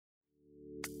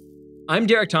I'm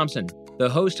Derek Thompson, the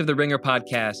host of the Ringer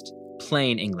podcast,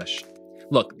 Plain English.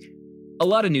 Look, a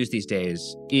lot of news these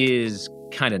days is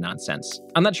kind of nonsense.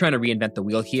 I'm not trying to reinvent the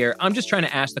wheel here. I'm just trying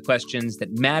to ask the questions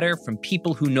that matter from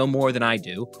people who know more than I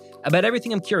do about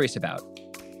everything I'm curious about.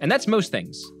 And that's most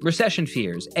things. Recession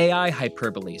fears, AI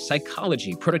hyperbole,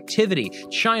 psychology, productivity,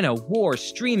 China, war,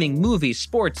 streaming, movies,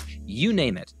 sports, you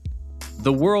name it.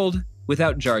 The world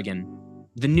without jargon.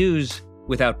 The news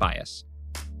without bias.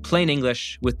 Plain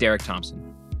English with Derek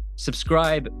Thompson.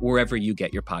 Subscribe wherever you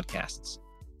get your podcasts.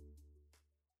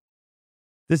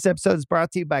 This episode is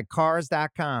brought to you by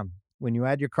Cars.com. When you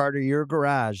add your car to your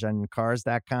garage on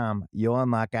Cars.com, you'll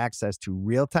unlock access to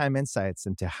real-time insights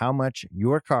into how much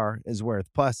your car is worth.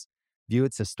 Plus, view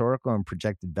its historical and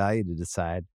projected value to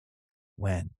decide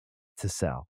when to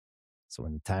sell. So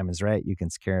when the time is right, you can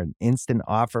secure an instant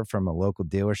offer from a local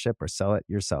dealership or sell it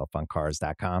yourself on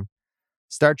Cars.com.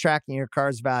 Start tracking your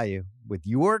car's value with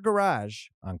your garage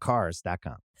on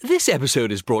Cars.com. This episode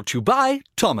is brought to you by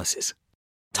Thomas's.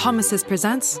 Thomas's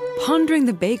presents Pondering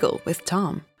the Bagel with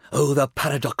Tom. Oh, the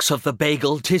paradox of the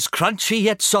bagel. 'Tis crunchy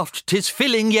yet soft, 'tis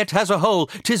filling yet has a hole.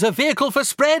 'Tis a vehicle for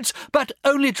spreads, but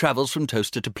only travels from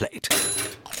toaster to plate.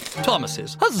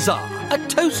 Thomas's, huzzah! A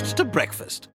toast to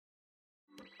breakfast.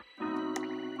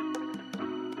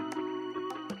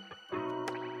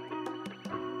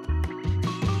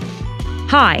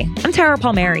 Hi, I'm Tara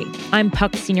Palmieri. I'm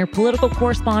Puck's senior political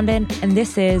correspondent, and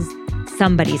this is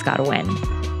Somebody's Gotta Win.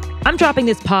 I'm dropping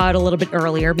this pod a little bit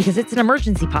earlier because it's an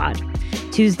emergency pod.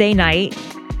 Tuesday night,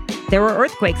 there were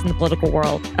earthquakes in the political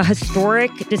world. A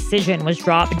historic decision was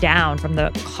dropped down from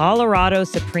the Colorado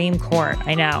Supreme Court.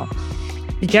 I know.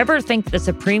 Did you ever think the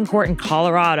Supreme Court in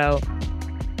Colorado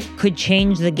could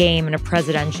change the game in a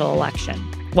presidential election?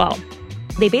 Well,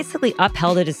 they basically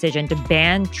upheld a decision to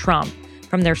ban Trump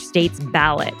from their state's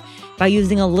ballot by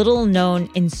using a little-known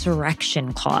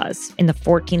insurrection clause in the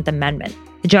 14th Amendment.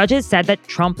 The judges said that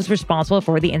Trump was responsible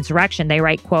for the insurrection. They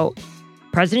write, quote,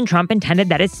 President Trump intended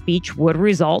that his speech would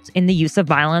result in the use of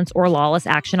violence or lawless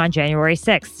action on January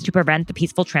 6th to prevent the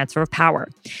peaceful transfer of power.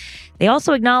 They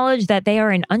also acknowledge that they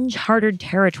are in uncharted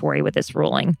territory with this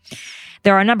ruling.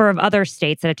 There are a number of other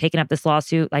states that have taken up this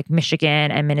lawsuit, like Michigan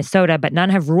and Minnesota, but none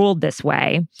have ruled this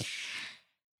way.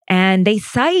 And they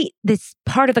cite this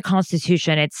part of the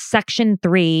Constitution. It's Section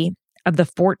 3 of the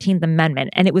 14th Amendment.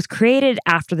 And it was created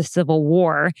after the Civil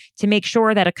War to make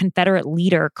sure that a Confederate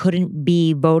leader couldn't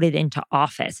be voted into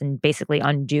office and basically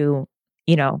undo,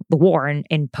 the war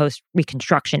in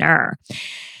post-Reconstruction era.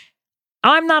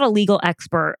 I'm not a legal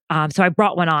expert, so I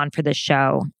brought one on for this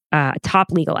show, a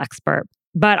top legal expert.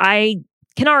 But I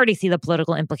can already see the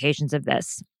political implications of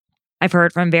this. I've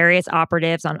heard from various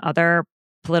operatives on other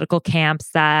political camps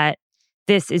that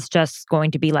this is just going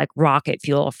to be like rocket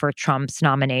fuel for Trump's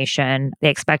nomination.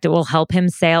 They expect it will help him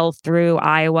sail through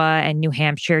Iowa and New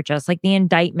Hampshire, just like the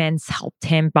indictments helped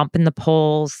him bump in the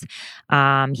polls.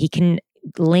 He can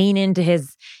lean into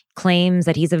his claims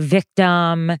that he's a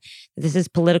victim, this is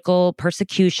political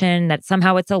persecution, that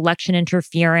somehow it's election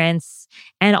interference.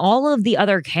 And all of the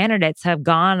other candidates have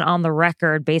gone on the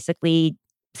record basically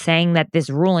saying that this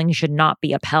ruling should not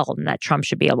be upheld and that Trump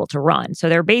should be able to run. So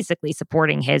they're basically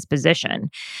supporting his position.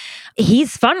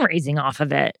 He's fundraising off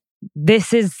of it.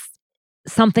 This is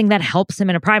something that helps him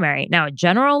in a primary. Now, a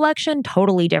general election,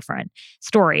 totally different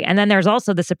story. And then there's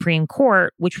also the Supreme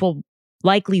Court, which will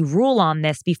likely rule on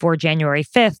this before January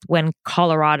 5th when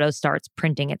Colorado starts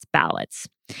printing its ballots.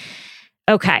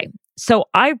 Okay, so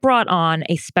I brought on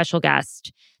a special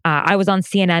guest. I was on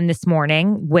CNN this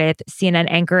morning with CNN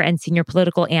anchor and senior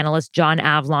political analyst John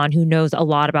Avlon, who knows a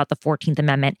lot about the 14th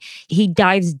Amendment. He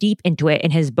dives deep into it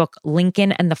in his book,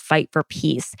 Lincoln and the Fight for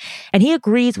Peace. And he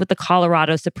agrees with the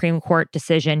Colorado Supreme Court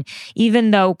decision,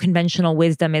 even though conventional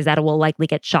wisdom is that it will likely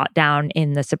get shot down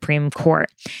in the Supreme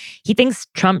Court. He thinks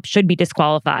Trump should be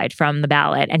disqualified from the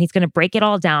ballot, and he's going to break it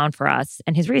all down for us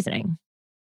and his reasoning.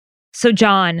 So,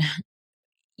 John,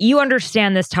 you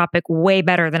understand this topic way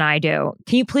better than I do.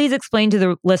 Can you please explain to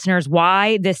the listeners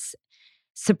why this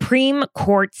Supreme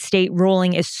Court state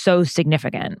ruling is so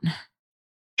significant?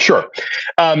 Sure.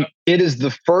 It is the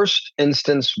first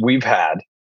instance we've had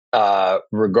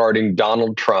regarding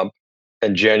Donald Trump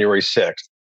and January 6th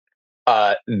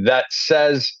that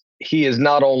says he is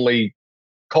not only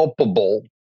culpable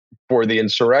for the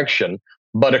insurrection,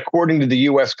 but according to the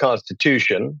U.S.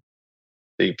 Constitution,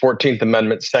 the 14th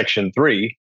Amendment, Section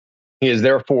 3, he is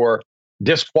therefore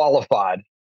disqualified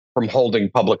from holding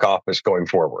public office going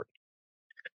forward.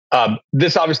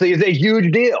 This obviously is a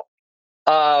huge deal,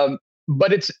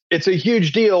 but it's a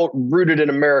huge deal rooted in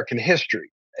American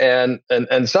history, and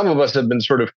some of us have been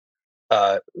sort of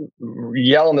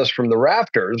yelling this from the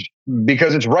rafters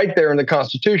because it's right there in the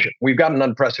Constitution. We've got an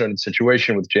unprecedented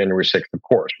situation with January 6th, of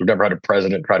course. We've never had a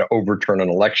president try to overturn an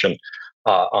election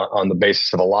on the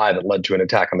basis of a lie that led to an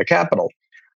attack on the Capitol.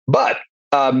 But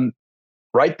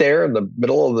right there in the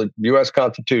middle of the U.S.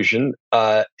 Constitution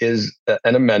is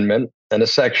an amendment and a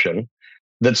section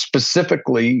that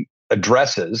specifically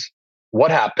addresses what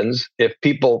happens if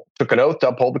people took an oath to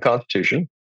uphold the Constitution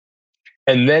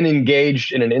and then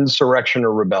engaged in an insurrection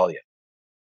or rebellion.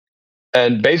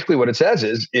 And basically what it says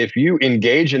is if you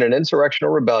engage in an insurrection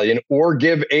or rebellion or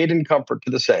give aid and comfort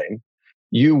to the same,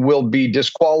 you will be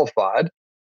disqualified,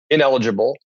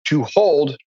 ineligible to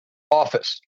hold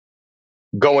office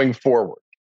going forward.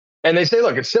 And they say,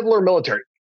 look, it's civil or military,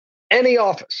 any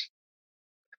office.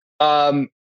 And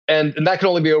that can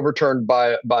only be overturned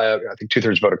by I think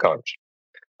 2/3 vote of Congress.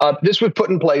 This was put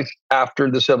in place after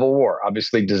the Civil War,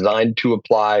 obviously designed to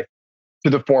apply to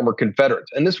the former Confederates.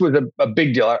 And this was a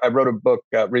big deal. I wrote a book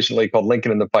recently called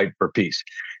Lincoln and the Fight for Peace.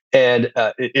 And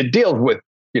it deals with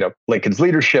Lincoln's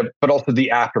leadership, but also the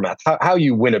aftermath, how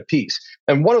you win a peace.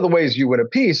 And one of the ways you win a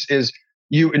peace is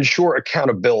you ensure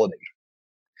accountability.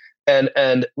 And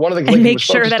one of the things and make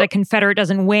sure that a Confederate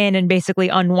doesn't win and basically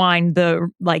unwind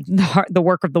the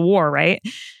work of the war, right?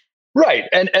 Right.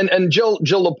 And Jill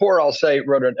Lepore, I'll say,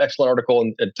 wrote an excellent article,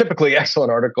 and a typically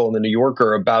excellent article in the New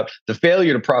Yorker about the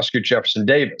failure to prosecute Jefferson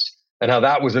Davis and how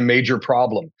that was a major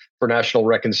problem for national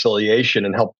reconciliation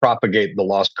and helped propagate the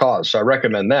lost cause. So I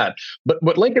recommend that. But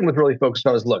what Lincoln was really focused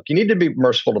on is, look, you need to be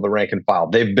merciful to the rank and file.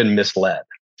 They've been misled.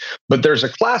 But there's a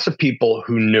class of people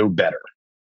who knew better.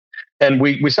 And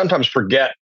we sometimes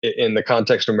forget in the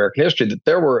context of American history that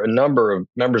there were a number of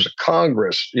members of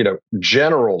Congress,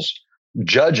 generals,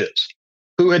 judges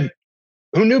who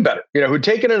knew better, who'd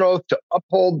taken an oath to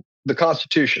uphold the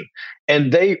Constitution,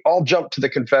 and they all jumped to the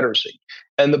Confederacy.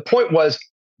 And the point was,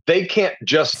 they can't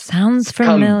just sounds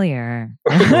familiar,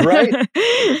 right?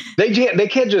 They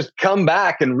can't just come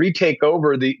back and retake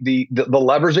over the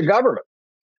levers of government.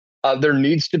 There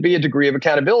needs to be a degree of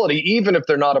accountability, even if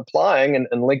they're not applying.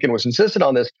 And Lincoln was insistent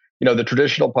on this. The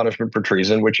traditional punishment for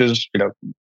treason, which is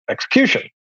execution.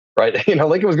 Right,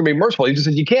 Lincoln was going to be merciful. He just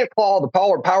said you can't call the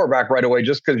power back right away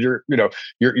just because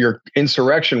your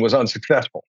insurrection was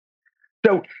unsuccessful.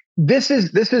 So this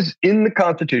is in the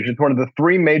Constitution. It's one of the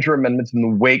three major amendments in the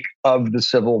wake of the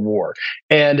Civil War,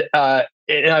 and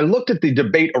I looked at the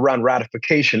debate around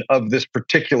ratification of this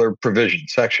particular provision,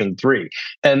 Section 3,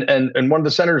 and one of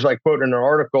the senators I quote in an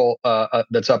article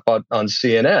that's up on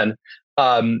CNN,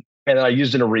 and I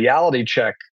used in a reality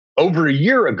check over a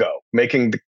year ago,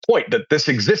 making the point that this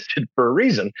existed for a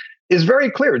reason, is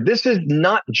very clear. This is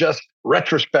not just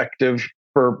retrospective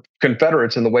for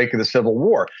Confederates in the wake of the Civil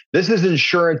War. This is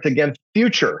insurance against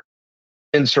future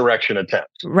insurrection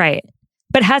attempts. Right.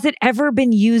 But has it ever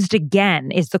been used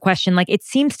again is the question. Like, it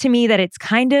seems to me that it's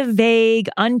kind of vague,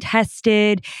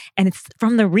 untested, and it's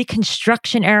from the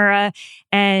Reconstruction era.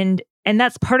 And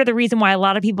that's part of the reason why a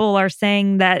lot of people are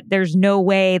saying that there's no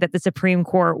way that the Supreme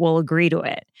Court will agree to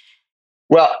it.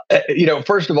 Well,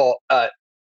 first of all,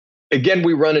 again,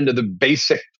 we run into the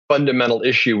basic fundamental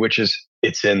issue, which is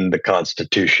it's in the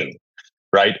Constitution,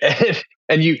 right?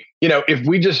 And if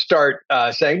we just start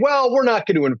saying, well, we're not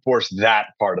going to enforce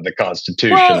that part of the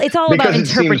Constitution. Well, it's all about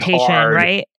interpretation,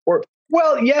 right?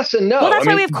 Well, yes and no. Well, that's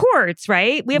why we have courts,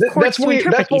 right? We have courts to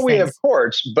interpret that's why these we things. have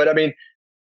courts, but I mean,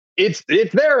 it's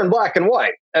there in black and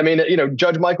white. I mean,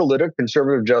 Judge Michael Litta,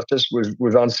 conservative justice,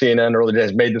 was on CNN early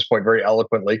days, made this point very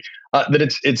eloquently, that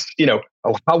it's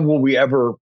how will we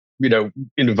ever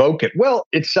invoke it? Well,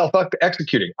 it's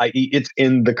self-executing, i.e. it's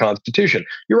in the Constitution.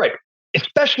 You're right,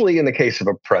 especially in the case of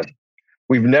a president.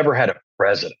 We've never had a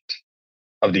president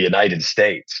of the United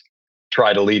States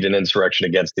try to lead an insurrection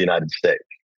against the United States.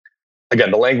 Again,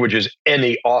 the language is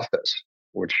any office,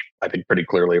 which I think pretty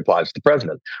clearly applies to the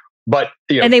president. But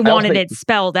and they wanted it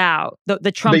spelled out.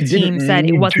 The Trump team said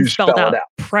it wasn't spelled out.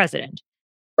 President,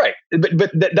 right?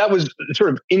 But that was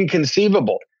sort of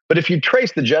inconceivable. But if you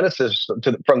trace the genesis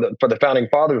for the founding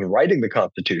fathers writing the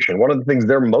Constitution, one of the things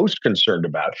they're most concerned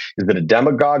about is that a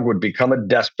demagogue would become a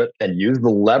despot and use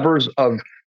the levers of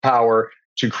power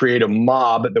to create a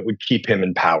mob that would keep him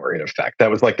in power. In effect, that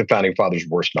was like the founding fathers'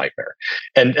 worst nightmare.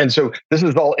 And so this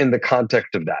is all in the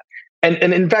context of that. And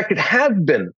in fact, it has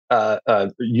been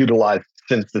utilized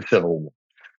since the Civil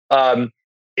War.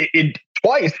 It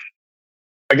twice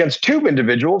against two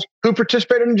individuals who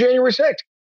participated in January 6th.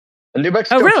 A New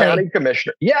Mexico County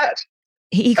commissioner. Yes.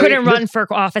 He couldn't run for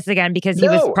office again because he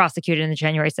was prosecuted in the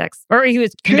January 6th, or he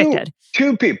was convicted.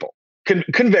 Two people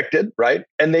convicted, right?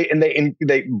 And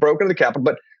they broke into the Capitol.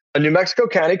 But a New Mexico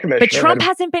County commissioner. But Trump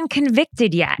hasn't been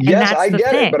convicted yet. Yes, and that's I the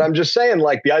get thing. it. But I'm just saying,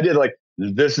 like, the idea, like,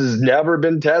 this has never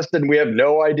been tested and we have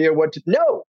no idea what to.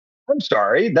 No, I'm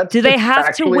sorry. Do they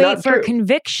have to wait for true. a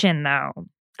conviction, though?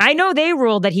 I know they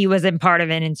ruled that he wasn't part of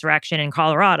an insurrection in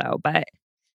Colorado, but.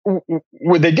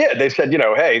 Well, they did. They said,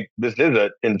 hey, this is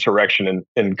an insurrection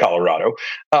in Colorado.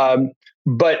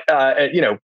 But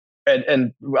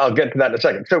and I'll get to that in a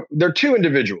second. So there are two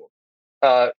individuals,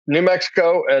 New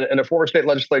Mexico and a former state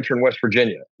legislator in West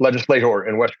Virginia,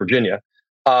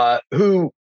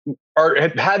 who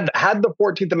had the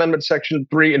 14th Amendment Section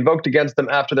 3 invoked against them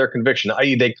after their conviction,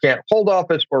 i.e. they can't hold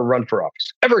office or run for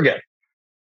office ever again.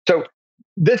 So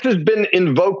this has been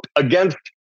invoked against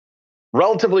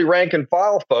relatively rank and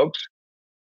file folks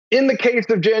in the case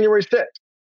of January 6th.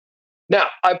 Now,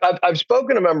 I've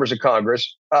spoken to members of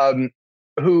Congress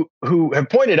who have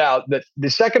pointed out that the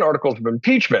second articles of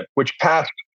impeachment, which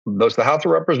passed both the House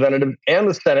of Representatives and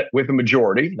the Senate with a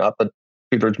majority, not the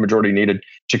two-thirds majority needed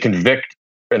to convict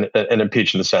and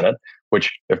impeach in the Senate,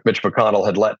 which if Mitch McConnell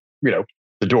had let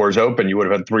the doors open, you would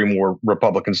have had 3 more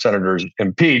Republican senators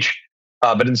impeach.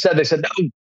 But instead, they said, no,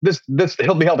 this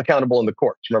he'll be held accountable in the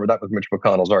courts. Remember, that was Mitch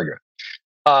McConnell's argument.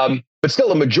 But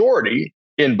still, a majority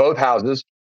in both houses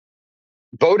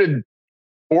voted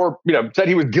or said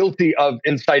he was guilty of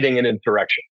inciting an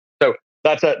insurrection. So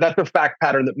that's a fact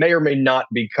pattern that may or may not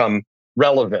become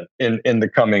relevant in the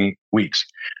coming weeks.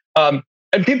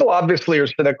 And people obviously are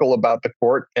cynical about the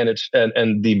court and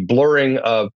the blurring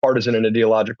of partisan and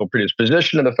ideological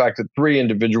predisposition, and the fact that 3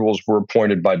 individuals were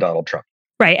appointed by Donald Trump.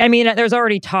 Right. I mean, there's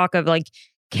already talk of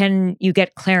can you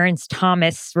get Clarence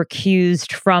Thomas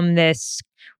recused from this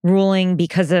ruling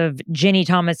because of Ginny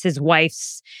Thomas's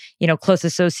wife's, close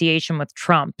association with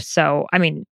Trump? So, I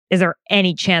mean, is there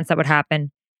any chance that would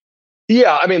happen?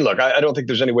 Yeah, I mean, look, I don't think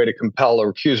there's any way to compel a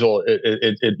recusal.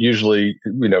 It usually,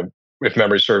 if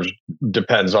memory serves,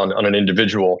 depends on an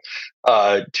individual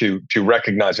to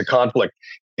recognize a conflict.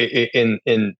 And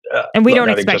we don't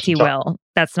expect he will.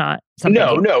 That's not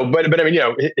something. No. But I mean,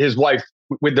 his wife.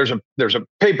 There's a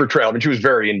paper trail. I mean, she was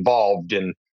very involved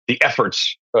in the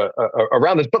efforts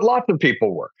around this, but lots of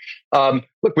people were.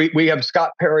 Look, we have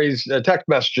Scott Perry's text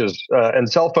messages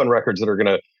and cell phone records that are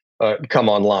going to come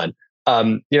online.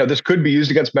 This could be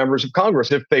used against members of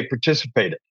Congress if they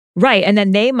participated. Right, and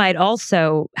then they might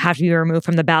also have to be removed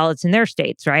from the ballots in their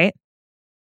states, right?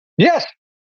 Yes.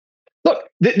 Look,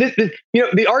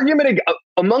 the argument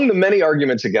among the many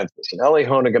arguments against this, and Ellie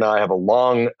Honig and I have a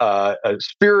long,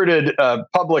 spirited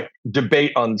public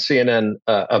debate on CNN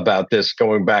about this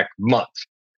going back months.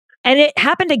 And it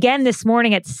happened again this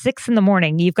morning at 6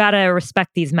 a.m. You've got to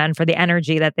respect these men for the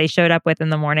energy that they showed up with in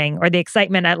the morning, or the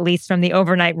excitement, at least from the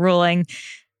overnight ruling.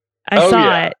 I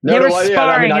saw it. They were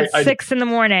sparring at 6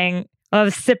 a.m. I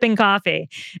was sipping coffee.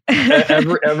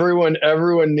 Everyone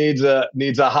needs a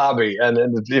hobby, and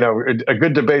a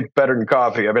good debate's better than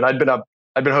coffee. I mean, I'd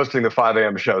been hosting the 5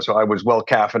 a.m. show, so I was well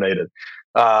caffeinated.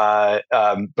 But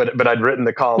I'd written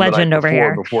the column Legend over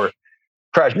here before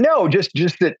crash. No, just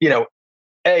that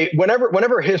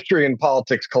whenever history and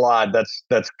politics collide,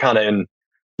 that's kind of in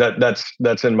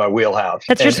that's in my wheelhouse.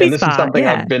 That's your sweet this spot. Is something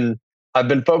yeah. I've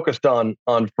been focused on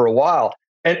for a while.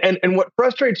 And what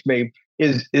frustrates me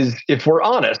is if we're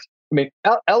honest, I mean,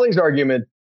 Ellie's argument,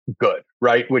 good,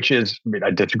 right? Which is, I mean,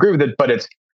 I disagree with it, but it's,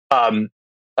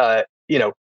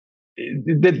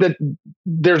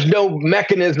 there's no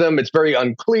mechanism. It's very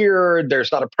unclear.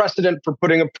 There's not a precedent for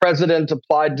putting a president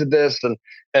applied to this, and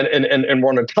we're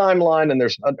on a timeline, and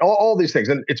there's all these things.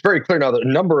 And it's very clear now that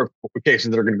a number of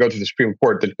cases that are going to go to the Supreme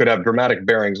Court that could have dramatic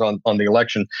bearings on the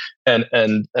election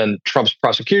and Trump's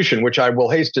prosecution, which I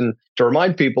will hasten to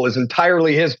remind people is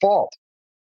entirely his fault.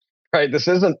 Right? This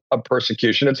isn't a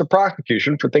persecution. It's a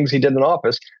prosecution for things he did in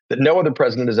office that no other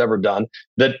president has ever done,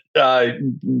 that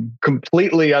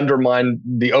completely undermined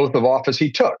the oath of office he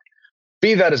took.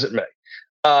 Be that as it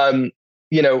may.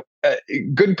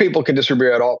 Good people can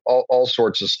disagree on all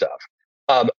sorts of stuff.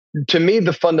 To me,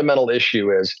 the fundamental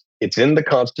issue is it's in the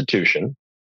Constitution,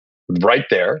 right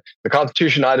there. The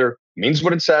Constitution either means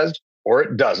what it says or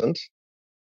it doesn't.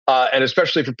 And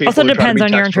especially for people also who depends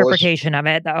on your textualists. interpretation of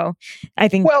it, though. I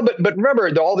think. Well, but remember,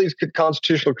 all these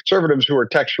constitutional conservatives who are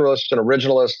textualists and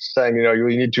originalists saying, you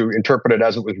need to interpret it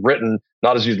as it was written,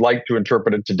 not as you'd like to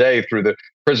interpret it today through the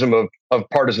prism of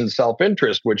partisan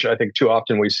self-interest, which I think too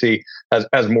often we see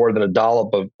as more than a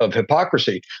dollop of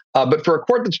hypocrisy. But for a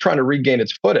court that's trying to regain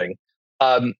its footing,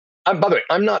 by the way,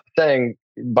 I'm not saying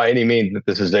by any means that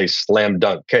this is a slam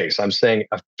dunk case. I'm saying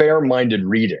a fair-minded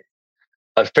reading.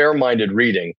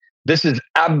 This is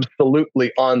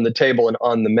absolutely on the table and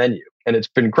on the menu. And it's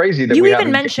been crazy that you we even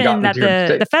haven't mentioned gotten that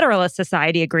to the Federalist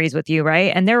Society agrees with you,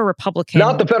 right? And they're a Republican.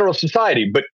 Not the Federalist Society,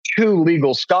 but two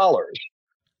legal scholars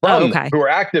who are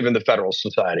active in the Federalist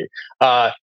Society.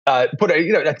 That's a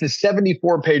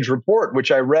 74-page report,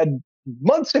 which I read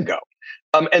months ago.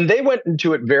 And they went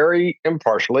into it very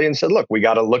impartially and said, look, we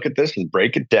got to look at this and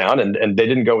break it down. And they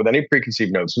didn't go with any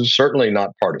preconceived notions, certainly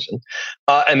not partisan.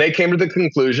 And they came to the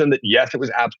conclusion that, yes, it was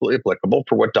absolutely applicable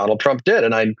for what Donald Trump did.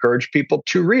 And I encourage people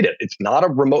to read it. It's not a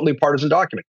remotely partisan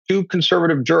document. Two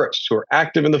conservative jurists who are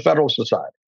active in the Federalist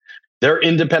Society. Their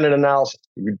independent analysis.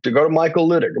 To go to Michael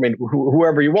Ludig,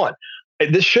 whoever you want.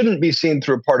 This shouldn't be seen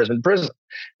through a partisan prism.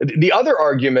 The other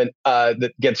argument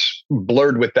that gets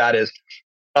blurred with that is,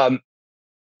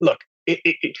 look,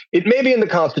 it may be in the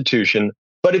Constitution,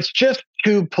 but it's just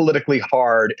too politically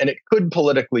hard, and it could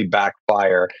politically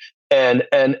backfire. And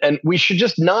we should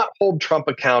just not hold Trump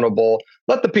accountable.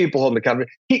 Let the people hold him accountable.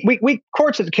 We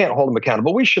courts that can't hold him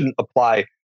accountable. We shouldn't apply,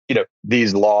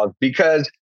 these laws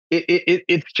because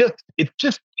it's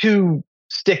just too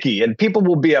sticky, and people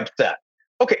will be upset.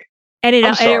 Okay, and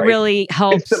it really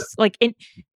helps.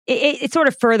 It sort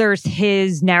of furthers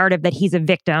his narrative that he's a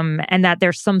victim and that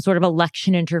there's some sort of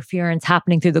election interference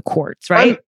happening through the courts,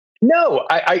 right? No,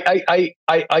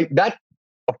 that,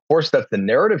 of course, that's the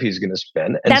narrative he's going to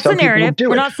spin. And that's the narrative.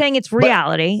 We're not saying it's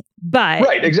reality, but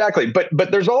right, exactly.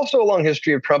 But there's also a long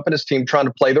history of Trump and his team trying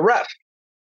to play the ref,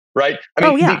 right?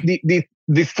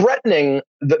 The threatening,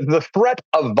 the threat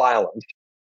of violence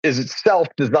is itself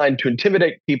designed to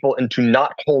intimidate people into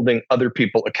not holding other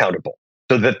people accountable,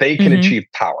 so that they can achieve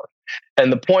power.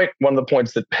 And one of the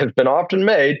points that has been often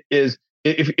made is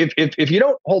if you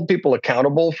don't hold people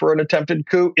accountable for an attempted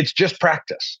coup, it's just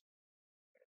practice.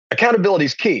 Accountability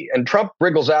is key. And Trump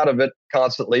wriggles out of it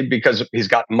constantly because he's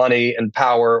got money and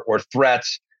power or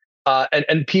threats,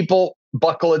 and people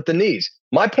buckle at the knees.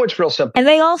 My point's real simple. And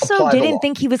they also didn't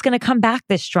think he was going to come back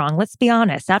this strong. Let's be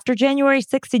honest. After January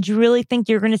 6th, did you really think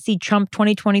you're going to see Trump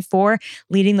 2024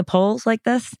 leading the polls like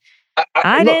this?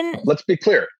 I didn't. Let's be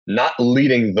clear. Not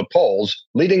leading the polls,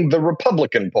 leading the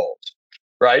Republican polls,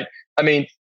 right?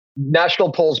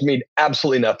 National polls mean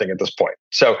absolutely nothing at this point.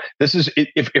 So this is,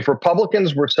 if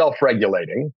Republicans were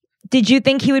self-regulating. Did you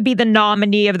think he would be the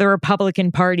nominee of the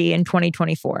Republican Party in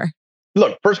 2024?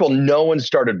 Look, first of all, no one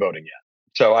started voting yet.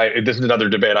 So this is another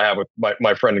debate I have with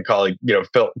my friend and colleague,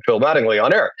 Phil Mattingly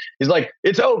on air. He's like,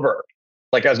 it's over,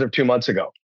 like as of 2 months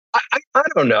ago. I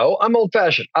don't know. I'm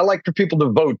old-fashioned. I like for people to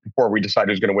vote before we decide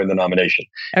who's going to win the nomination.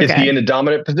 Okay. Is he in a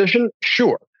dominant position?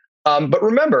 Sure. But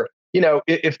remember,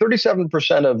 if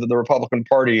 37% of the Republican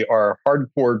Party are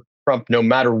hardcore Trump no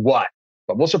matter what,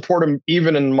 but we'll support him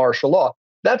even in martial law,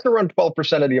 that's around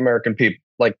 12% of the American people.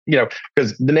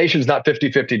 Because the nation's not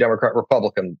 50-50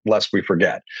 Democrat-Republican, lest we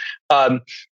forget. And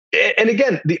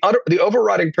again, the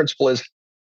overriding principle is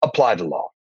apply the law.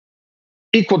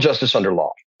 Equal justice under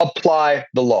law. Apply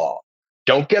the law.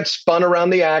 Don't get spun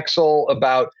around the axle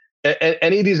about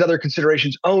any of these other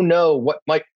considerations. Oh no,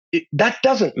 that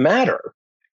doesn't matter.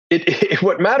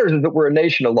 What matters is that we're a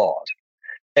nation of laws,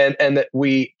 and that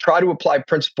we try to apply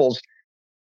principles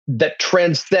that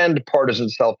transcend partisan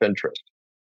self-interest,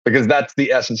 because that's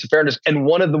the essence of fairness. And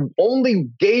one of the only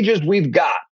gauges we've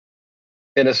got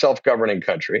in a self-governing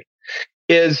country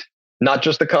is not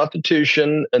just the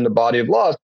Constitution and the body of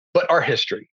laws, but our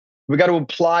history. We got to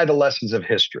apply the lessons of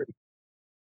history.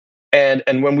 And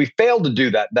when we fail to do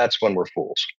that, that's when we're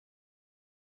fools.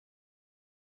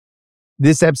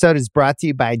 This episode is brought to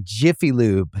you by Jiffy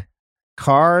Lube.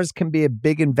 Cars can be a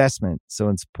big investment, so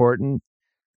it's important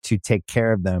to take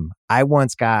care of them. I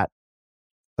once got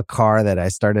a car that I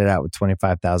started out with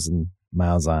 25,000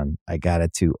 miles on. I got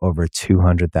it to over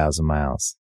 200,000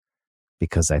 miles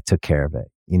because I took care of it.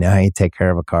 You know how you take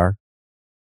care of a car?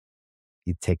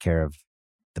 You take care of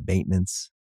the maintenance,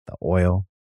 the oil,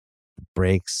 the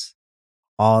brakes,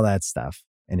 all that stuff.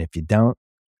 And if you don't,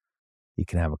 you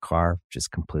can have a car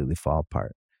just completely fall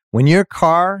apart. When your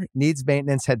car needs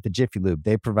maintenance, head to Jiffy Lube.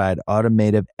 They provide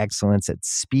automotive excellence at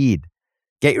speed.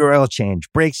 Get your oil change,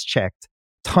 brakes checked,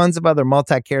 tons of other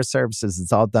multi-care services.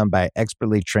 It's all done by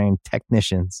expertly trained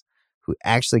technicians who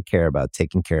actually care about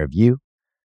taking care of you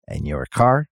and your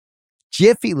car.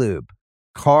 Jiffy Lube,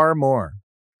 car more.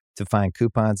 To find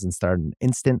coupons and start an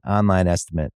instant online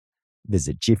estimate,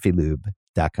 visit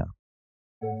jiffylube.com.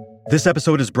 This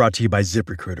episode is brought to you by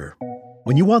ZipRecruiter.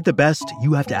 When you want the best,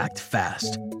 you have to act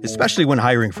fast, especially when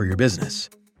hiring for your business.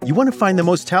 You want to find the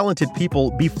most talented people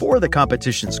before the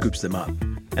competition scoops them up.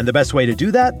 And the best way to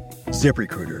do that?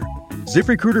 ZipRecruiter.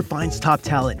 ZipRecruiter finds top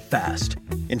talent fast.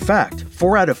 In fact,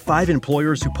 4 out of 5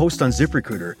 employers who post on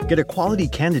ZipRecruiter get a quality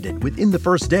candidate within the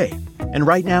first day. And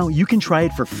right now, you can try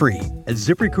it for free at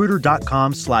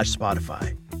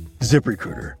ZipRecruiter.com/Spotify.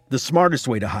 ZipRecruiter, the smartest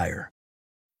way to hire.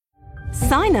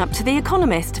 Sign up to The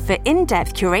Economist for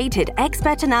in-depth curated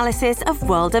expert analysis of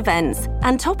world events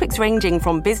and topics ranging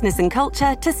from business and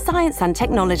culture to science and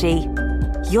technology.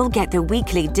 You'll get the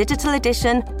weekly digital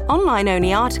edition,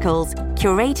 online-only articles,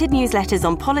 curated newsletters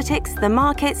on politics, the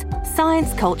markets,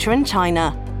 science, culture, and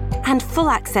China, and full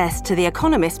access to The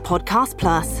Economist Podcast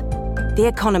Plus. The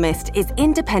Economist is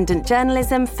independent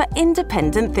journalism for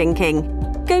independent thinking.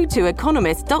 Go to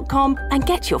economist.com and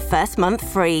get your first month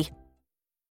free.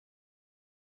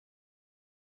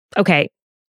 Okay,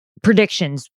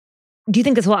 predictions. Do you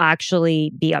think this will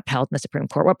actually be upheld in the Supreme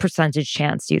Court? What percentage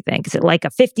chance do you think? Is it like a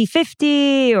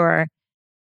 50-50 or?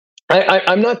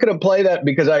 I'm not going to play that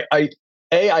because I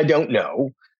don't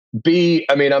know. B,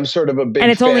 I mean, I'm sort of a big fan.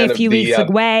 And it's only a few weeks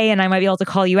away, and I might be able to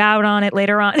call you out on it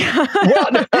later on. Well,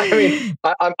 no, I mean,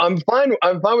 I'm fine.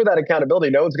 I'm fine with that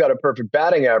accountability. No one's got a perfect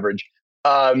batting average.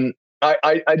 I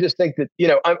just think that,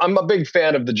 I'm a big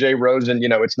fan of the Jay Rosen,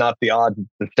 it's not the odds, it's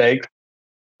the stakes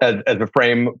as a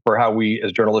frame for how we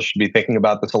as journalists should be thinking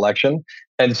about this election.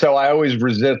 And so I always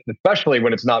resist, especially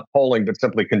when it's not polling, but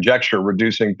simply conjecture,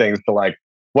 reducing things to like,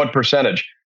 what percentage?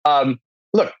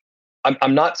 Look,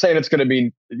 I'm not saying it's going to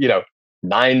be,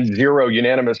 9-0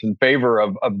 unanimous in favor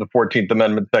of the 14th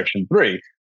Amendment, Section 3.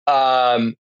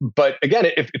 But again,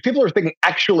 if people are thinking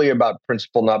actually about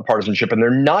principle, not partisanship, and they're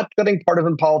not letting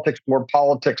partisan politics or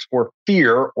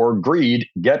fear or greed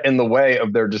get in the way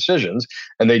of their decisions,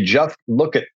 and they just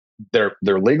look at their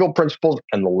legal principles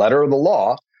and the letter of the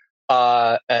law,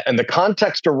 and the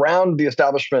context around the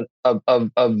establishment of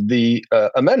the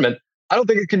amendment, I don't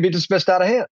think it can be dismissed out of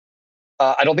hand.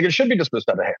 I don't think it should be dismissed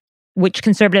out of hand. Which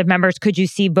conservative members could you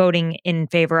see voting in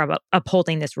favor of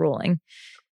upholding this ruling?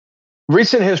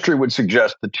 Recent history would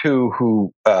suggest the two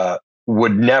who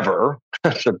would never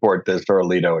support this are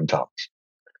Alito and Thomas.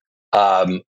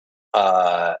 I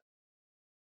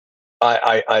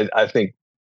think,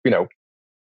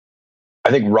 I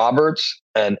think Roberts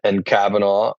and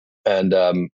Kavanaugh and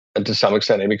to some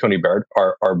extent Amy Coney Barrett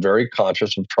are very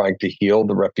conscious of trying to heal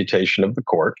the reputation of the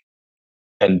court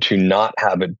and to not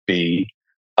have it be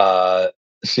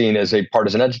seen as a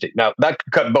partisan entity. Now, that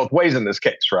could cut both ways in this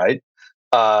case, right?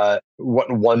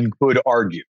 What one could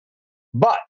argue.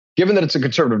 But given that it's a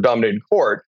conservative-dominated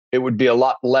court, it would be a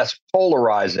lot less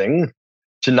polarizing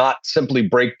to not simply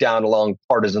break down along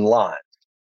partisan lines.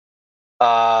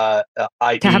 To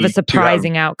have a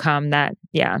surprising outcome that,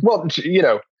 yeah. Well,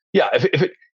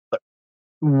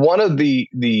 one of the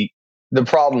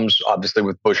problems, obviously,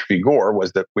 with Bush v. Gore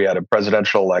was that we had a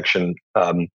presidential election.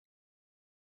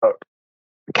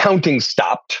 Counting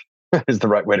stopped is the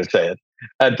right way to say it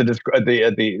at the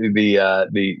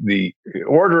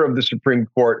order of the Supreme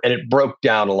Court, and it broke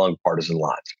down along partisan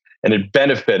lines, and it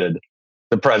benefited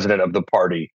the president of the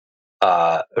party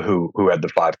who had the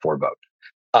 5-4 vote.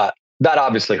 That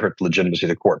obviously hurt the legitimacy of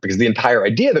the court because the entire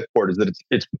idea of the court is that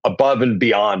it's above and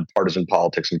beyond partisan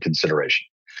politics and consideration.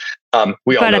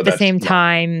 But at the same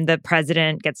time, the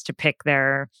president gets to pick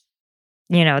their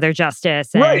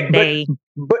justice, and right, they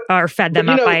are fed them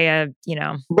up by a.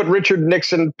 But Richard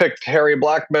Nixon picked Harry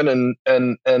Blackmun,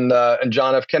 and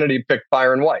John F. Kennedy picked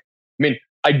Byron White. I mean,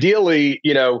 ideally,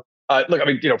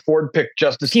 Ford picked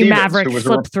Justice Few Stevens, mavericks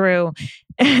slipped through.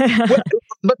 but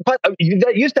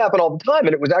that used to happen all the time,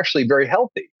 and it was actually very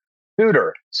healthy.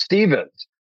 Souter, Stevens,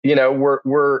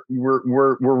 were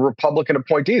Republican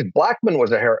appointees. Blackmun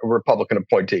was a Republican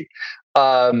appointee,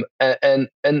 and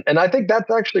I think that's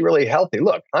actually really healthy.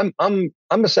 Look, I'm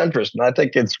a centrist, and I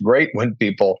think it's great when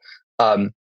people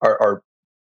have a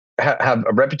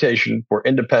reputation for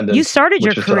independence. You started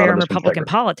your career in Republican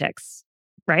politics,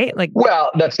 right? Well,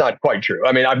 that's not quite true.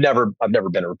 I mean, I've never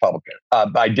been a Republican.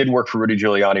 I did work for Rudy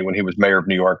Giuliani when he was mayor of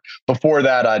New York. Before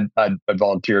that, I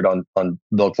volunteered on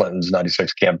Bill Clinton's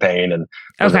 '96 campaign and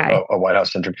was a White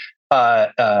House centric.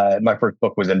 My first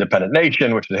book was Independent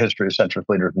Nation, which is a history of centrist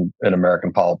leaders in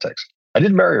American politics. I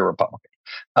did marry a Republican,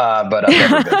 but I've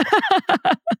never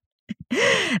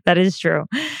been. That is true.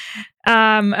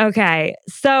 Okay,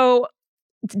 so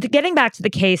getting back to the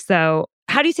case, though.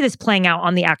 How do you see this playing out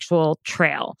on the actual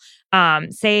trail?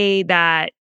 Say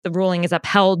that the ruling is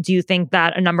upheld. Do you think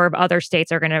that a number of other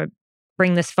states are going to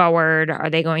bring this forward? Are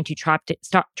they going to try to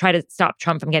stop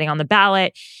Trump from getting on the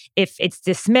ballot? If it's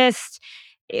dismissed,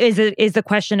 is the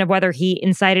question of whether he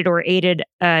incited or aided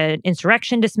an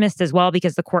insurrection dismissed as well?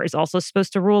 Because the court is also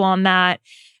supposed to rule on that.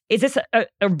 Is this a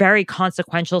very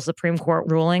consequential Supreme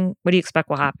Court ruling? What do you expect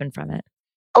will happen from it?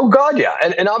 Oh, God, yeah.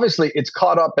 And obviously it's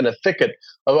caught up in a thicket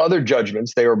of other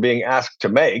judgments they are being asked to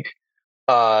make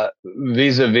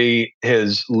vis-a-vis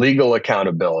his legal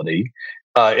accountability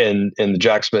in the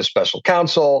Jack Smith special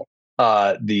counsel,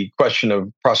 the question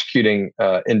of prosecuting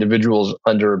individuals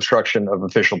under obstruction of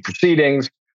official proceedings,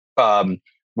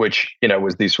 which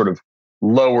was the sort of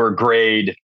lower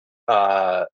grade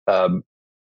uh, um,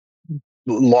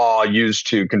 law used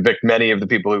to convict many of the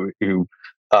people who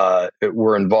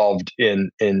were involved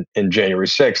in January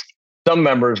 6th. Some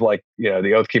members, like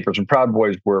the Oath Keepers and Proud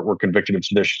Boys, were convicted of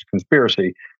seditious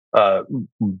conspiracy, but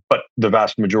the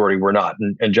vast majority were not.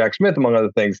 And Jack Smith, among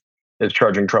other things, is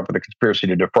charging Trump with a conspiracy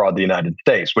to defraud the United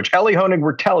States, which Ellie Honig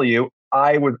will tell you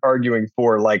I was arguing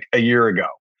for like a year ago.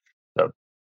 So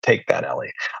take that,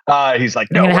 Ellie. He's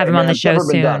like, no, I'm gonna have him on the it's show never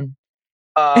been soon. done.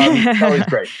 Ellie's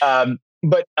great.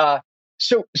 But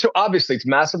so obviously it's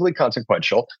massively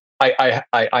consequential. I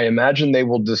imagine they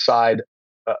will decide.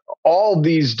 All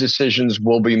these decisions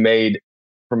will be made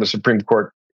from a Supreme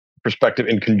Court perspective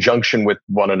in conjunction with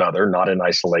one another, not in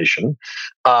isolation.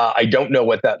 I don't know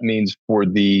what that means for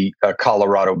the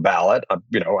Colorado ballot.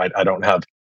 I don't have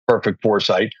perfect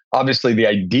foresight. Obviously, the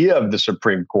idea of the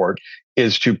Supreme Court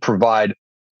is to provide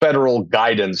federal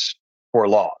guidance for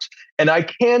laws. And I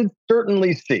can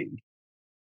certainly see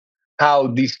how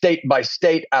the state by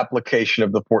state application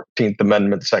of the 14th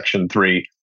Amendment, Section 3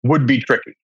 would be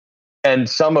tricky. And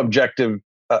some objective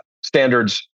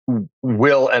standards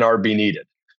will and are be needed.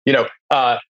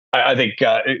 I think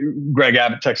Greg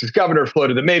Abbott, Texas governor,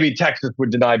 floated that maybe Texas would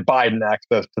deny Biden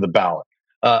access to the ballot.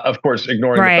 Of course,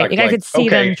 ignoring the fact, I could see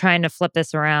them trying to flip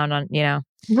this around on,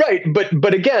 Right,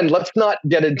 but again, let's not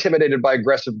get intimidated by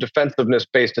aggressive defensiveness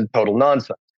based in total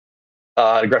nonsense.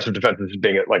 Aggressive defensiveness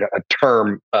being like a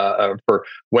term for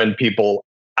when people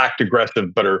act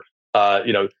aggressive, but are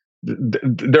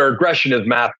their aggression is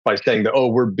masked by saying that,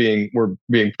 we're being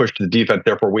pushed to the defense,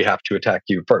 therefore we have to attack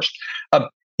you first.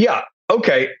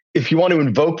 Okay. If you want to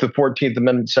invoke the 14th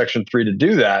Amendment, Section 3 to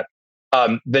do that,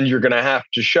 then you're going to have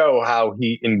to show how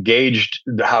the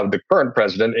current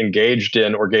president engaged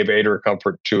in or gave aid or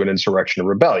comfort to an insurrection or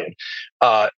rebellion.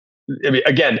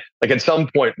 Again, like at some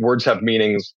point, words have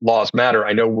meanings, laws matter.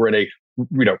 I know we're in a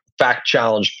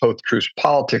fact-challenged post-truth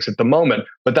politics at the moment,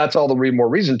 but that's all the more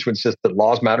reason to insist that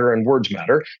laws matter and words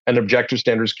matter, and objective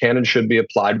standards can and should be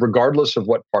applied regardless of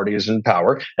what party is in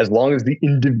power, as long as the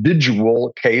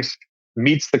individual case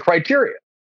meets the criteria.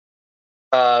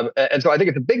 And so I think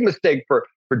it's a big mistake for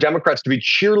Democrats to be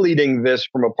cheerleading this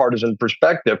from a partisan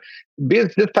perspective. Be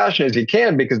as dispassionate as you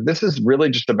can, because this is really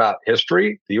just about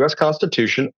history, the U.S.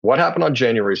 Constitution, what happened on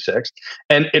January 6th.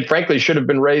 And it frankly should have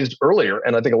been raised earlier.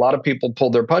 And I think a lot of people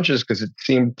pulled their punches because it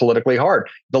seemed politically hard.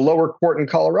 The lower court in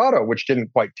Colorado, which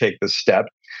didn't quite take this step,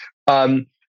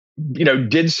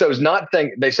 did so is not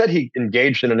saying, they said he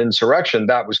engaged in an insurrection.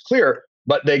 That was clear,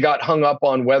 but they got hung up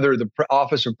on whether the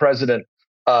office of president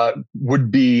would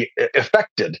be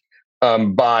affected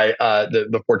by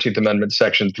the 14th Amendment,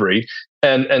 Section 3.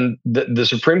 And the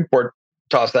Supreme Court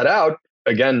tossed that out.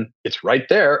 Again, it's right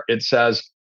there. It says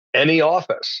any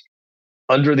office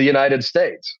under the United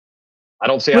States. I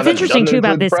don't see how What's interesting too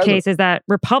about this case is that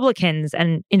Republicans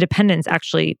and independents,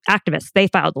 actually activists, they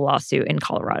filed the lawsuit in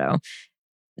Colorado.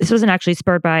 This wasn't actually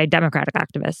spurred by Democratic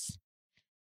activists.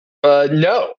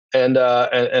 No, and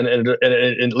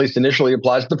it at least initially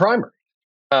applies to the primary.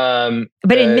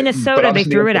 But in Minnesota, they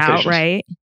threw it out, right?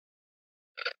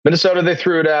 Minnesota, they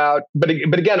threw it out. But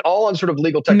again, all on sort of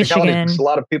legal technicalities. A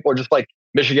lot of people are just like,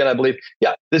 Michigan, I believe.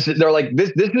 Yeah, they're like,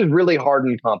 this is really hard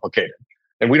and complicated.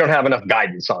 And we don't have enough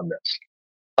guidance on this.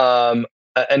 And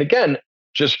again,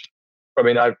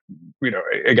 again,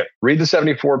 read the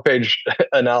 74-page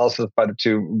analysis by the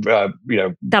two,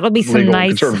 that'll be some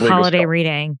nice holiday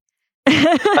reading.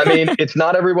 I mean, it's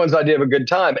not everyone's idea of a good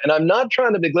time. And I'm not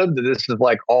trying to be glib that this is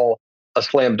like all a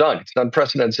slam dunk. It's an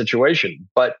unprecedented situation,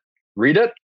 but read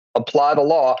it, apply the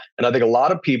law. And I think a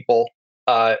lot of people,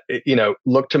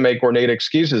 look to make ornate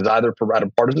excuses either for out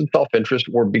of partisan self-interest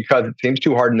or because it seems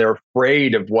too hard and they're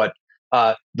afraid of what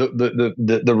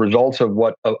the results of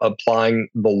what applying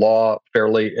the law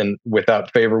fairly and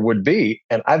without favor would be.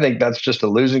 And I think that's just a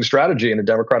losing strategy in a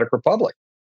democratic republic.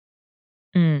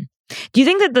 Mm. Do you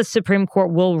think that the Supreme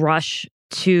Court will rush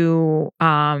to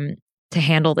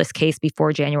handle this case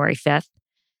before January 5th?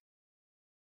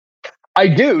 I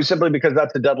do, simply because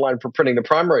that's the deadline for printing the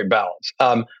primary ballots.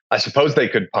 I suppose they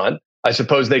could punt. I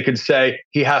suppose they could say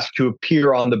he has to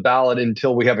appear on the ballot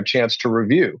until we have a chance to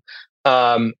review.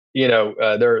 There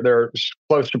are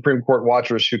close Supreme Court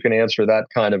watchers who can answer that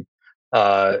kind of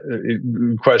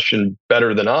question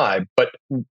better than I. But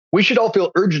we should all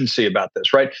feel urgency about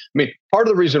this, right? I mean, part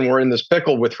of the reason we're in this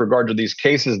pickle with regard to these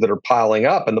cases that are piling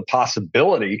up and the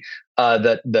possibility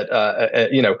that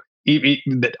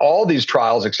all these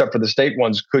trials, except for the state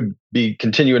ones, could be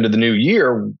continue into the new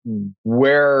year,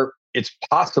 where it's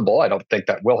possible. I don't think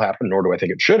that will happen, nor do I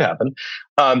think it should happen.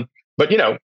 But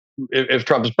if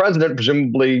Trump is president,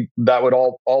 presumably that would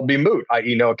all be moot,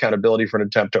 i.e., no accountability for an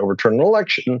attempt to overturn an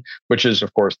election, which is,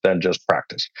 of course, then just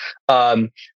practice.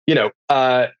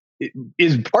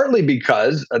 Is partly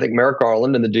because I think Merrick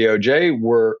Garland and the DOJ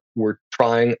were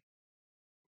trying,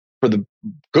 for the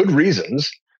good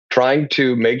reasons, trying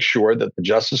to make sure that the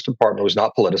Justice Department was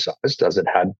not politicized, as it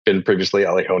had been previously.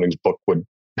 Ali Honig's book would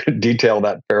detail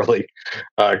that fairly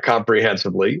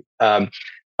comprehensively.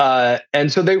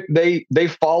 And so they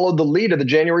followed the lead of the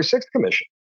January 6th Commission.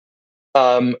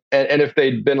 And if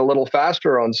they'd been a little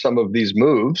faster on some of these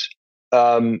moves,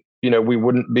 we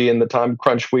wouldn't be in the time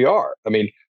crunch we are. I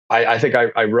mean, I think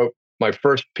I wrote my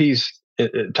first piece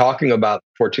talking about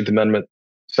 14th Amendment,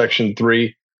 Section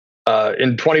 3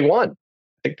 in 21, I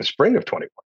think the spring of 21.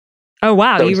 Oh,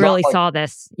 wow. So you really saw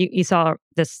this. You saw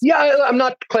this. Yeah, I'm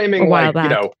not claiming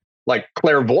like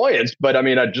clairvoyance, but I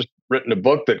mean, I've just written a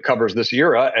book that covers this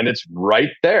era and it's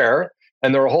right there.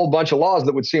 And there are a whole bunch of laws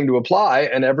that would seem to apply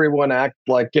and everyone act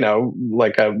like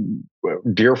a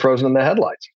deer frozen in the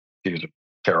headlights. To use a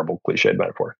terrible cliched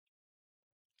metaphor.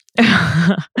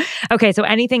 Okay, so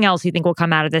anything else you think will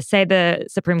come out of this? Say the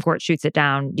Supreme Court shoots it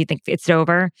down. Do you think it's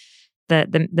over?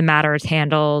 The matter is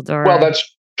handled? Or well,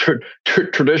 that's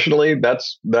traditionally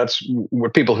that's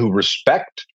what people who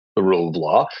respect the rule of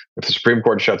law. If the Supreme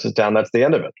Court shuts it down, that's the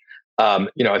end of it.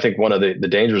 I think one of the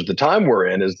dangers of the time we're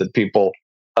in is that people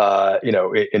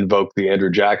invoke the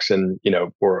Andrew Jackson,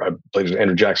 or I believe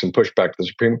Andrew Jackson pushback to the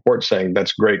Supreme Court saying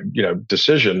that's great,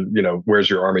 decision, where's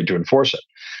your army to enforce it?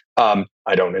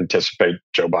 I don't anticipate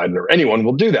Joe Biden or anyone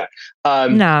will do that.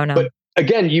 No. But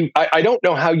again, I don't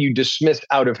know how you dismiss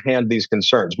out of hand these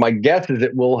concerns. My guess is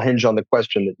it will hinge on the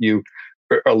question that you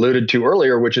alluded to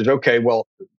earlier, which is, okay, well,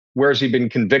 where's he been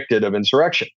convicted of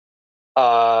insurrection?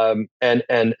 And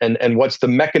what's the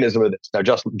mechanism of this? Now,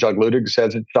 Judge Ludig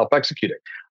says it's self-executing.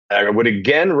 I would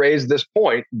again raise this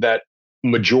point that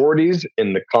majorities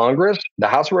in the Congress, the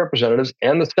House of Representatives,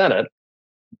 and the Senate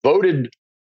voted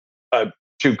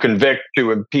to convict,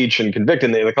 to impeach, and convict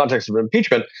in the context of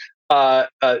impeachment,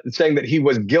 saying that he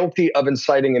was guilty of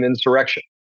inciting an insurrection.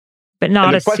 But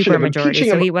not a supermajority,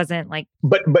 so he wasn't like.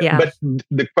 But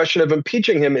the question of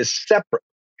impeaching him is separate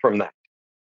from that.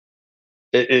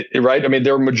 Right? I mean,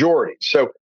 there are majorities.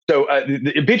 So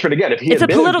the impeachment, again, if he it's a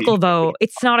political vote,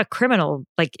 it's not a criminal,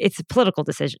 it's a political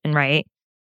decision, right?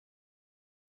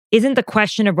 Isn't the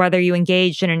question of whether you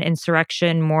engaged in an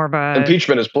insurrection more of a...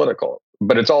 Impeachment is political,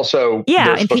 but it's also...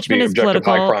 Yeah, impeachment is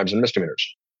political. High crimes and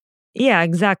misdemeanors. Yeah,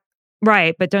 exactly.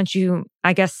 Right, but don't you...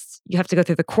 I guess you have to go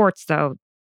through the courts, though,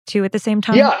 too, at the same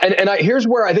time? Yeah, and here's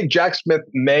where I think Jack Smith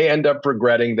may end up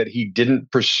regretting that he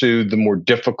didn't pursue the more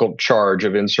difficult charge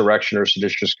of insurrection or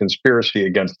seditious conspiracy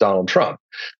against Donald Trump.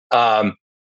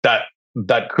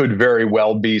 That could very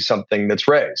well be something that's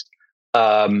raised.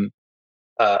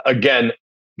 Again,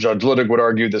 Judge Ludig would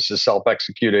argue this is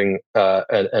self-executing,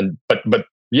 but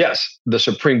yes, the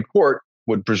Supreme Court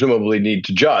would presumably need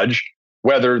to judge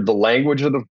whether the language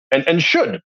of and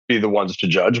should be the ones to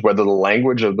judge whether the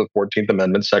language of the 14th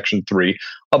Amendment, Section 3,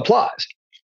 applies.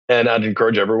 And I'd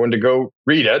encourage everyone to go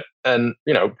read it and,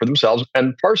 for themselves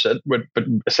and parse it. But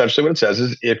essentially what it says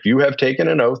is if you have taken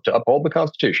an oath to uphold the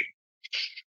Constitution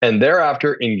and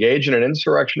thereafter engage in an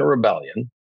insurrection or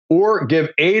rebellion or give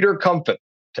aid or comfort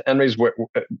to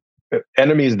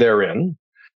enemies therein.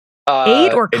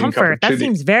 Aid or comfort? That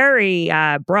seems very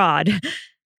broad.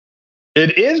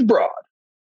 It is broad.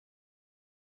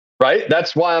 Right?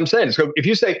 That's why I'm saying. So if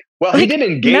you say, well, he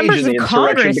didn't engage in the insurrection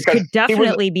because Congress could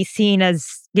definitely be seen as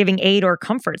giving aid or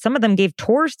comfort. Some of them gave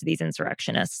tours to these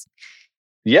insurrectionists.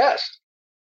 Yes.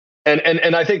 And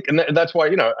I think that's why,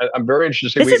 I'm very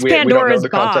interested to see. This is Pandora's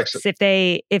box if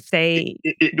they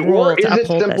or is it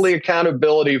simply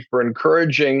accountability for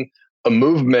encouraging a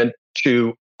movement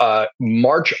to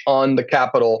march on the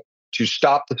Capitol to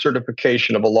stop the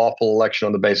certification of a lawful election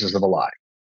on the basis of a lie?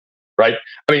 Right?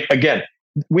 I mean, again,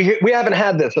 we haven't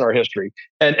had this in our history,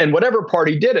 and whatever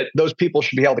party did it, those people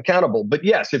should be held accountable. But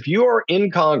yes, if you are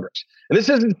in Congress, and this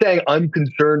isn't saying I'm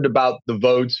concerned about the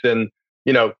votes, and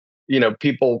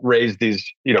people raise these,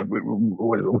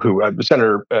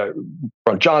 Senator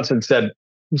Ron Johnson said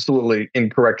absolutely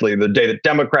incorrectly the day that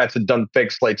Democrats had done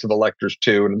fake slates of electors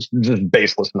too, and it's just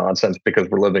baseless nonsense because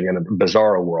we're living in a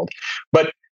bizarro world.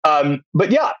 But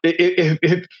But yeah,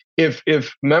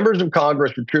 if members of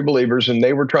Congress were true believers and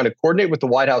they were trying to coordinate with the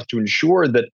White House to ensure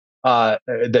that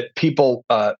that people,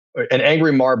 an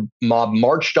angry mob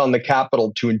marched on the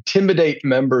Capitol to intimidate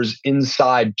members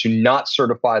inside to not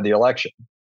certify the election,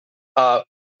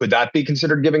 would that be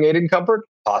considered giving aid and comfort?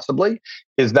 Possibly.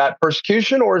 Is that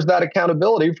persecution or is that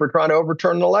accountability for trying to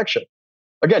overturn an election?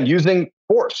 Again, using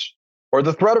force or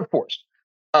the threat of force.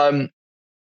 Again,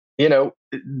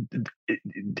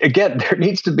 there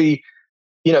needs to be,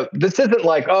 this isn't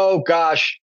like, oh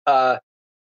gosh,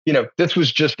 this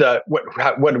was just what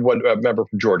a member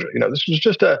from Georgia, this was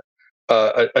just a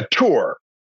tour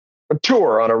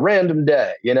on a random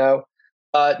day, no.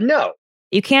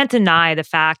 You can't deny the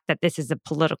fact that this is a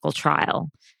political trial.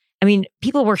 I mean,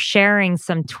 people were sharing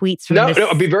some tweets from this.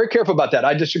 No, be very careful about that.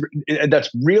 I disagree. That's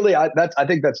really, I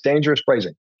think that's dangerous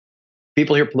phrasing.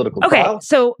 People hear political trial.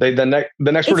 So the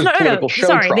next word is political show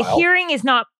trial. The hearing is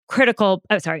not critical.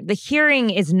 The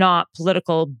hearing is not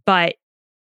political, but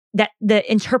that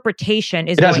the interpretation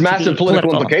is. It has massive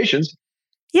political implications.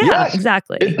 Yeah, yes,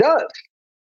 exactly. It does.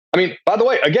 I mean, by the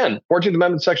way, again, 14th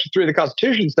Amendment, Section 3 of the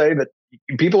Constitution say that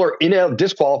people are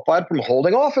disqualified from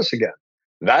holding office again.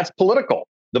 That's political.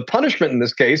 The punishment in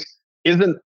this case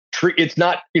isn't. It's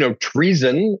not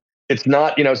treason. It's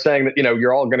not saying that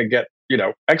you're all going to get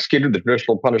executed, the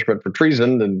traditional punishment for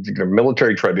treason and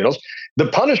military tribunals. The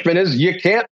punishment is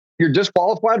you're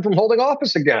disqualified from holding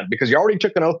office again because you already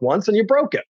took an oath once and you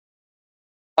broke it.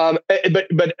 And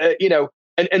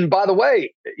by the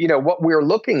way, what we're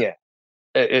looking at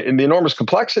in the enormous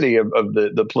complexity of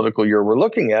the political year we're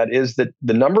looking at is that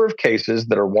the number of cases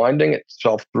that are winding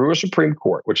itself through a Supreme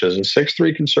Court, which is a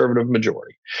 6-3 conservative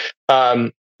majority,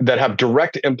 that have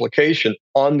direct implication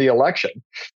on the election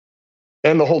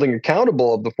and the holding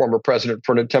accountable of the former president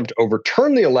for an attempt to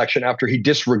overturn the election after he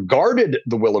disregarded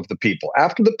the will of the people.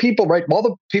 After the people, right? All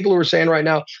the people who are saying right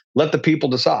now, let the people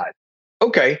decide.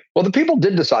 Okay, well, the people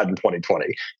did decide in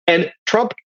 2020. And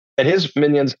Trump and his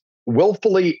minions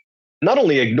willfully not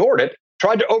only ignored it,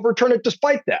 tried to overturn it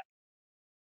despite that.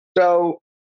 So,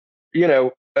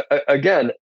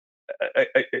 again,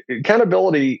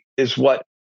 accountability is what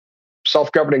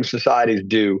self-governing societies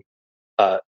do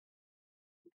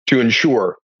to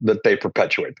ensure that they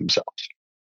perpetuate themselves.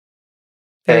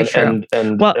 We'll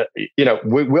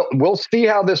see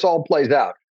how this all plays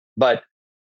out. But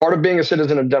part of being a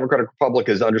citizen of a democratic republic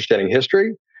is understanding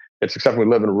history. It's accepting we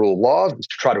live in a rule of law. It's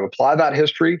to try to apply that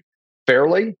history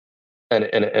fairly and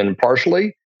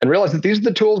impartially, and realize that these are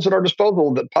the tools at our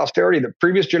disposal that posterity, that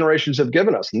previous generations have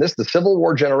given us. And the Civil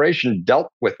War generation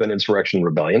dealt with an insurrection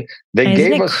rebellion. They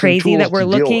gave us crazy that we're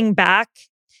looking back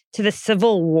to the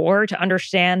Civil War to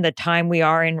understand the time we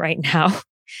are in right now.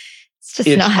 It's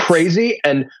nuts. Crazy,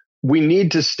 and we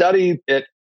need to study it,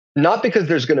 not because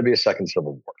there's going to be a second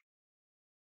Civil War.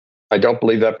 I don't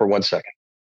believe that for one second.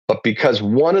 But because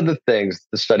one of the things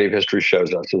the study of history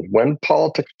shows us is when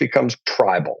politics becomes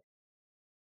tribal,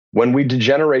 when we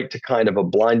degenerate to kind of a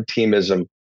blind teamism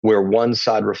where one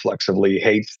side reflexively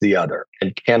hates the other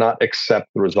and cannot accept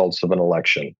the results of an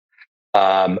election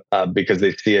because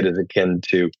they see it as akin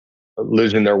to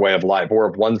losing their way of life. Or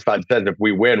if one side says, if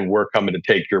we win, we're coming to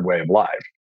take your way of life.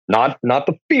 Not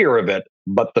the fear of it,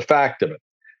 but the fact of it.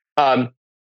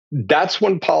 That's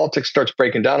when politics starts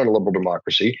breaking down in a liberal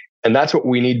democracy. And that's what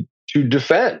we need to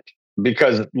defend.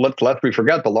 Because lest we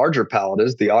forget, the larger palette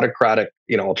is the autocratic,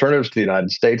 alternatives to the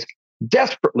United States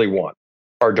desperately want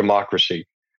our democracy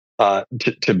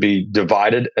to be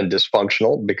divided and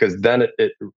dysfunctional, because then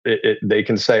they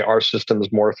can say our system is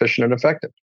more efficient and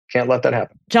effective. Can't let that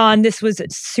happen. John, this was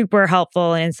super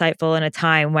helpful and insightful in a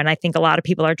time when I think a lot of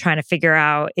people are trying to figure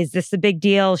out, is this a big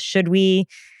deal? Should we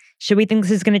think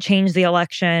this is going to change the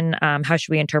election? How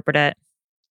should we interpret it?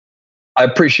 I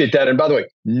appreciate that. And by the way,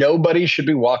 nobody should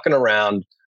be walking around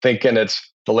thinking it's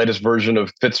the latest version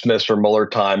of Fitzmaurice or Mueller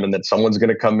time and that someone's going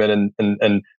to come in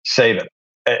and save it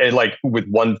like with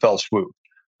one fell swoop.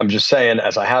 I'm just saying,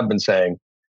 as I have been saying,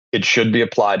 it should be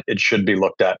applied. It should be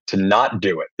looked at. To not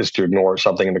do it is to ignore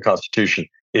something in the Constitution.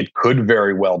 It could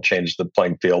very well change the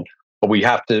playing field, but we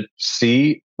have to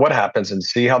see what happens and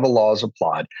see how the law is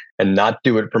applied and not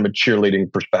do it from a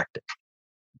cheerleading perspective,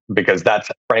 because that's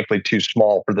frankly too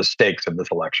small for the stakes of this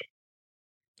election.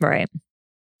 Right.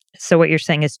 So what you're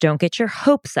saying is don't get your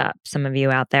hopes up, some of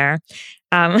you out there.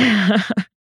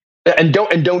 And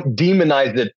don't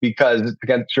demonize it because it's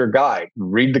against your guy.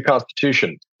 Read the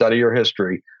Constitution, study your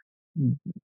history.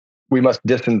 We must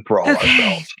disenthrall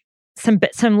ourselves.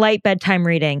 Some light bedtime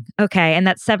reading. Okay. And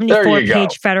that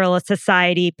 74-page Federalist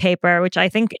Society paper, which I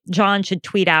think John should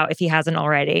tweet out if he hasn't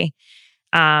already.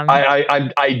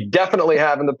 I definitely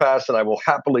have in the past, and I will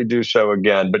happily do so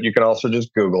again. But you can also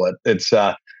just Google it. It's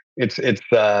not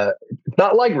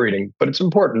like reading, but it's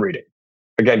important reading.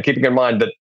 Again, keeping in mind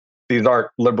that these aren't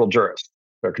liberal jurists;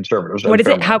 they're conservatives. What is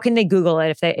it? How can they Google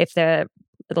it if the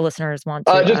listeners want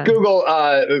to? Just Google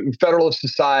Federalist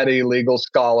Society Legal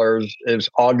Scholars. It was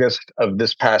August of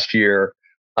this past year.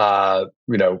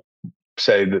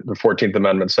 Say that the 14th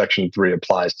Amendment, Section 3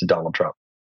 applies to Donald Trump.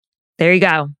 There you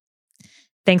go.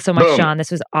 Thanks so much, Boom. Sean. This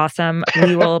was awesome.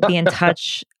 We will be in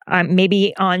touch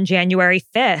maybe on January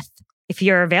 5th if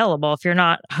you're available, if you're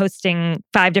not hosting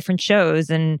 5 different shows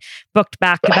and booked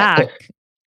back to back.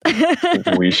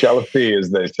 We shall see, as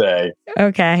they say.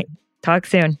 Okay. Talk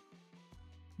soon.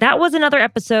 That was another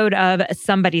episode of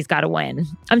Somebody's Gotta Win.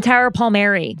 I'm Tara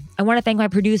Palmieri. I want to thank my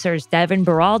producers, Devin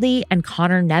Baraldi and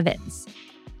Connor Nevins.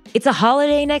 It's a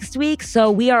holiday next week,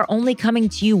 so we are only coming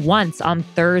to you once on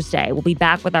Thursday. We'll be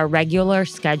back with our regular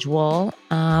schedule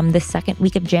the second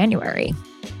week of January.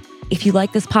 If you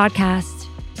like this podcast,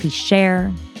 please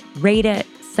share, rate it,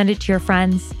 send it to your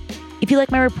friends. If you like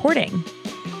my reporting,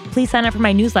 please sign up for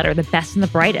my newsletter, The Best and the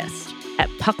Brightest, at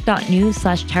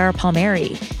puck.news/Tara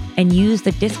Palmieri and use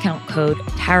the discount code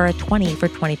TARA20 for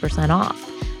 20% off.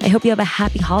 I hope you have a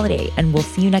happy holiday, and we'll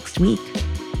see you next week.